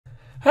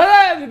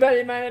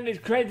everybody, my name is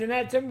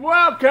Crazyknightz and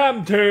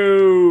welcome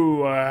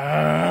to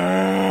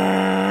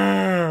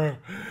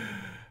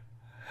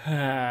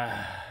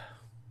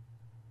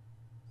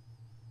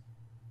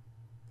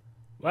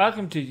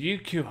welcome to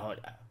UQ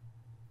Holder.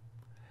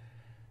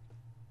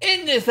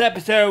 In this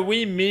episode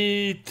we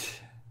meet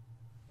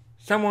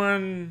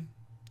someone,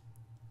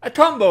 a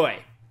tomboy,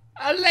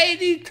 a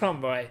lady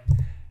tomboy,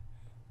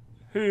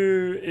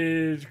 who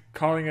is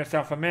calling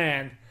herself a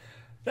man.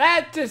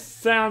 That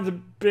just sounds a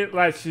bit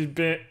like she's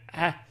been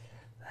had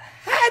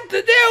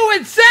to deal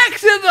with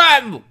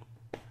sexism,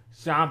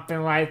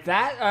 something like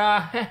that.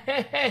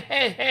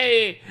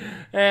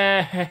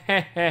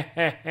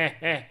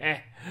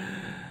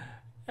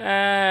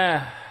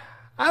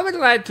 I would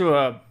like to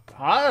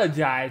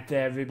apologize to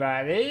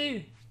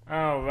everybody.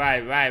 Oh,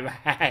 right.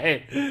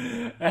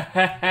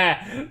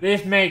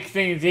 This makes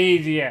things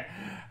easier.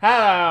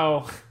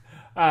 Hello.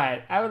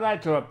 Alright, I would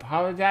like to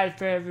apologize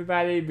for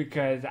everybody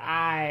because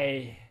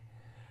I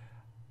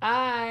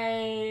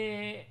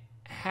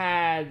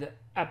had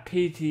a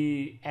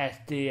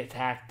PTSD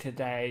attack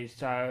today,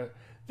 so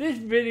this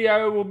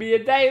video will be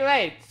a day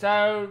late,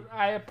 so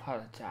I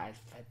apologize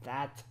for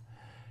that.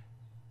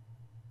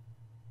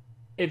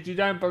 If you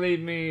don't believe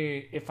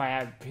me, if I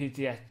have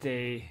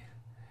PTSD,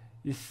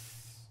 you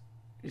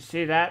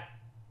see that?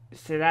 You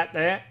see that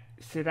there?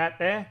 You see that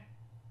there?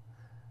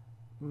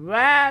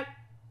 That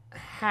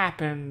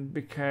happened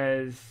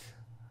because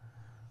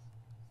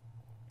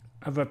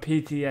of a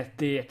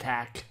PTSD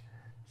attack.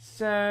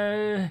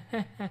 So,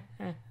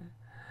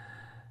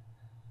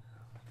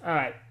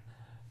 alright.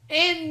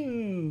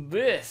 In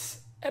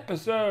this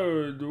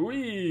episode,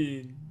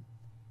 we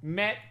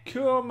met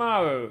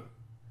Kuromaru,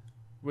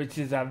 which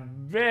is a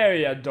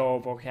very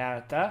adorable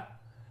character.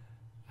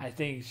 I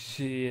think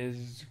she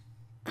is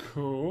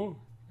cool,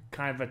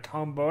 kind of a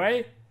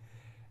tomboy,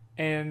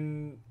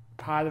 and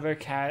part of her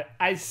character,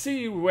 I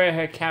see where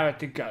her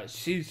character goes.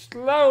 She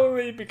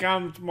slowly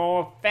becomes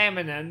more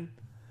feminine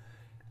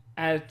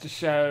as the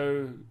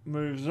show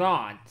moves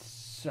on.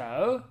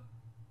 So,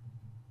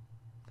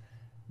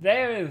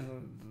 there is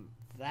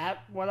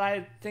that, what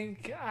I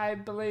think, I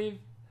believe.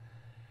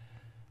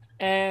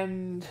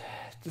 And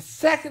the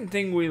second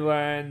thing we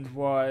learned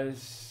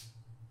was,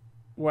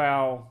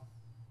 well,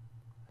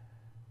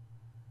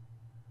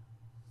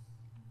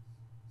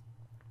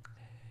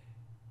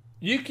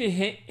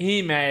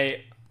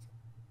 Yukihime,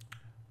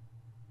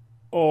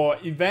 or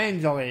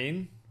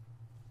Evangeline.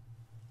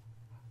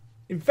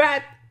 In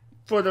fact,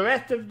 for the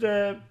rest of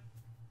the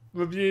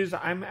reviews,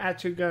 I'm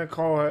actually going to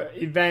call her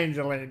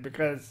Evangeline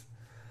because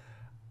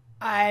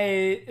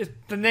it's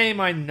the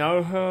name I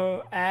know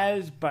her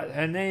as, but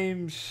her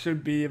name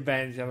should be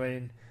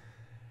Evangeline.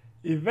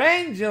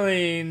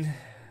 Evangeline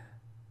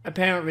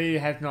apparently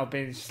has not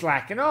been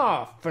slacking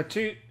off for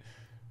two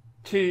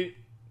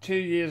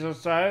years or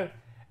so.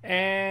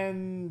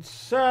 And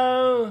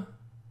so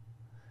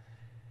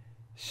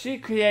she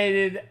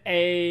created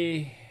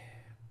a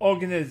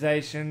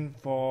organization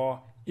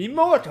for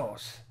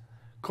immortals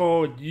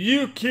called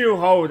UQ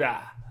Holder,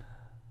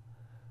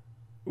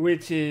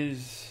 which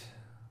is,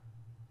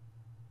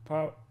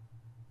 I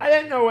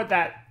don't know what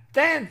that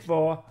stands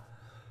for.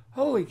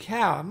 Holy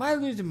cow, am I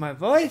losing my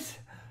voice?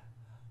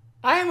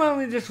 I'm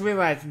only just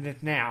realizing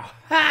this now.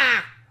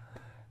 Ha!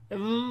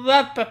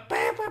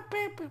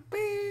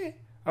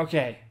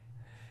 Okay.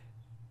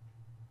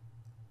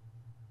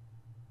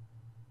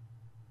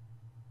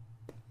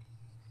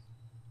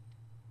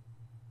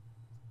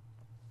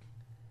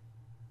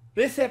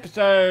 This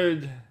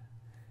episode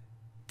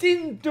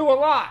didn't do a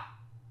lot.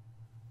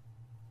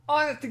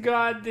 Honest to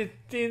God, this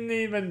didn't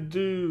even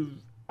do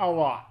a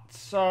lot.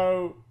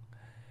 So,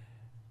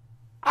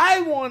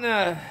 I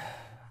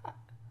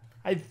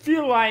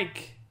feel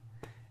like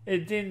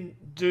it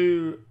didn't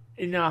do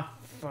enough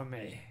for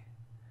me.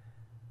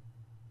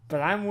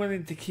 But I'm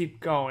willing to keep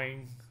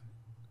going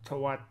to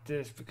watch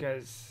this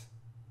because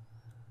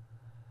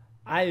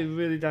I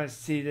really don't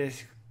see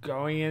this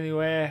going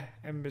anywhere.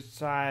 And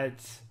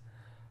besides,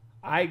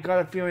 I got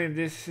a feeling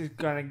this is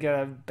going to get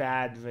a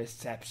bad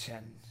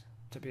reception,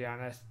 to be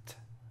honest.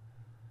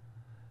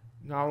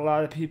 Not a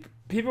lot of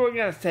people are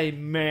going to say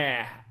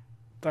meh,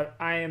 but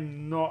I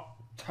am not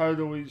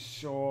totally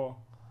sure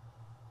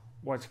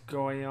what's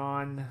going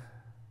on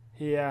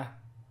here.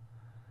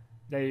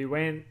 They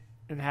went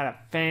and had a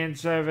fan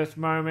service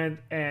moment,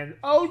 and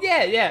oh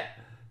yeah,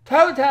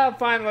 Toto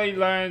finally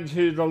learned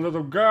who the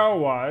little girl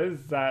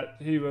was that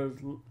he was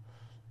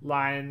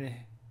lying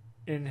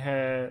in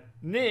her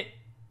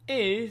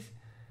knees.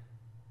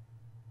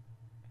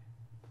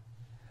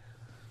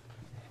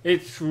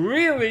 It's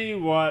really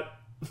what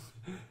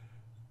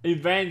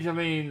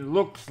Evangeline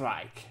looks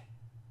like.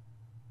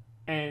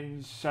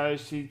 And so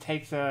she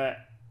takes an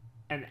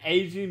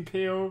aging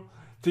pill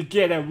to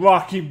get a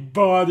rocking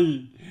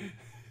body.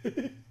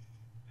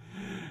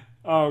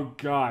 Oh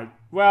God.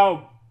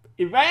 Well,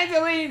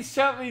 Evangeline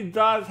certainly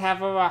does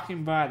have a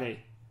rocking body.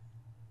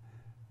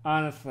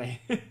 Honestly.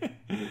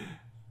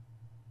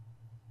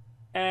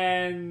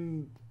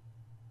 And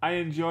I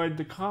enjoyed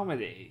the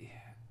comedy.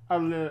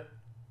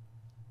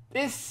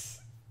 this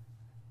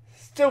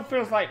still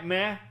feels like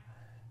meh.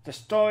 The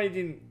story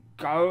didn't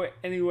go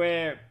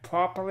anywhere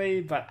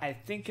properly, but I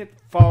think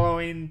it's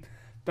following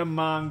the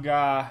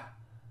manga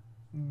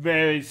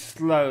very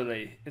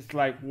slowly. It's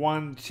like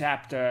one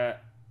chapter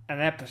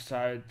an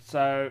episode,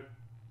 so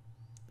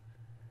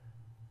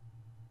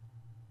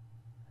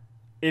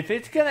if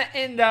it's gonna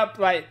end up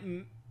like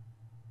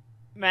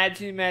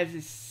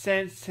Maji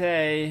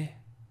Sensei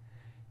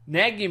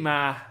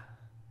Negima,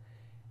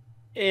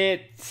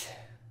 it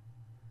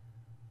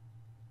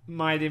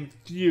might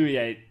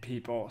infuriate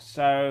people.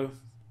 So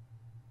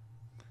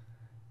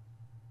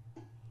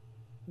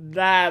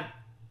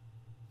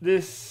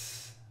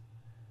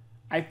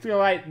I feel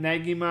like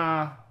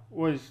Negima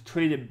was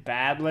treated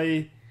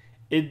badly.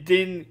 It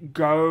didn't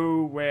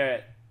go where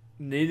it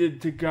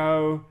needed to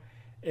go.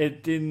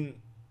 It didn't.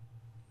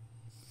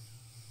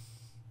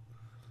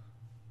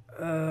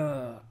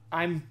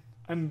 I'm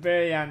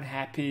very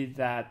unhappy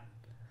that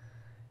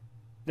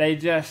they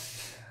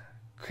just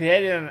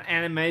created an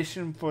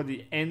animation for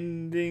the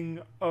ending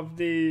of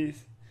the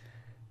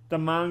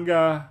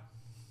manga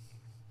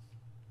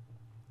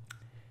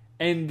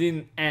and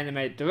didn't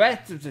animate the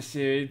rest of the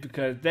series,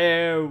 because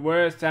there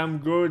were some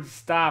good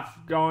stuff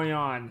going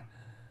on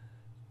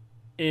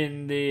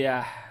in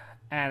the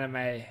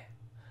anime.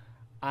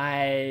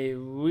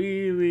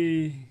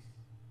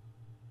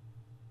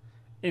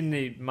 In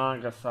the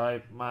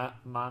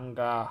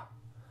manga.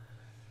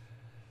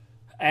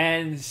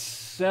 And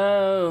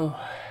so,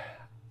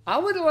 I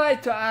would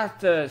like to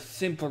ask a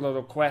simple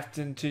little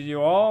question to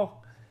you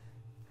all.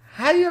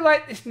 How do you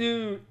like this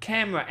new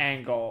camera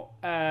angle?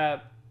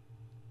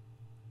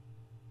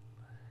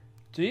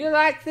 Do you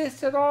like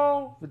this at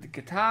all? With the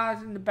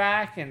guitars in the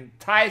back and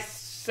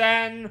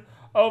Tyson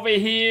over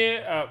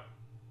here.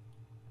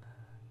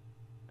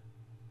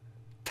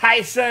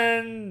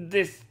 Tyson,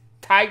 this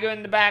tiger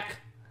in the back.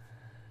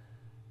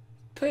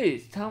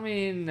 Please tell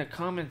me in the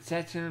comment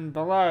section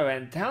below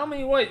and tell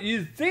me what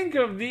you think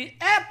of the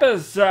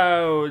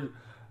episode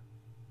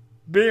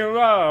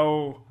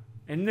below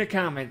in the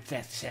comment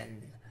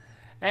section.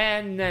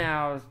 And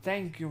now,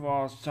 thank you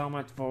all so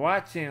much for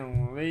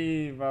watching.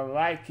 Leave a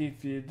like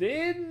if you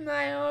did, and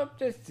I hope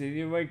to see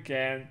you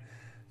again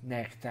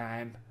next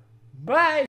time. Bye!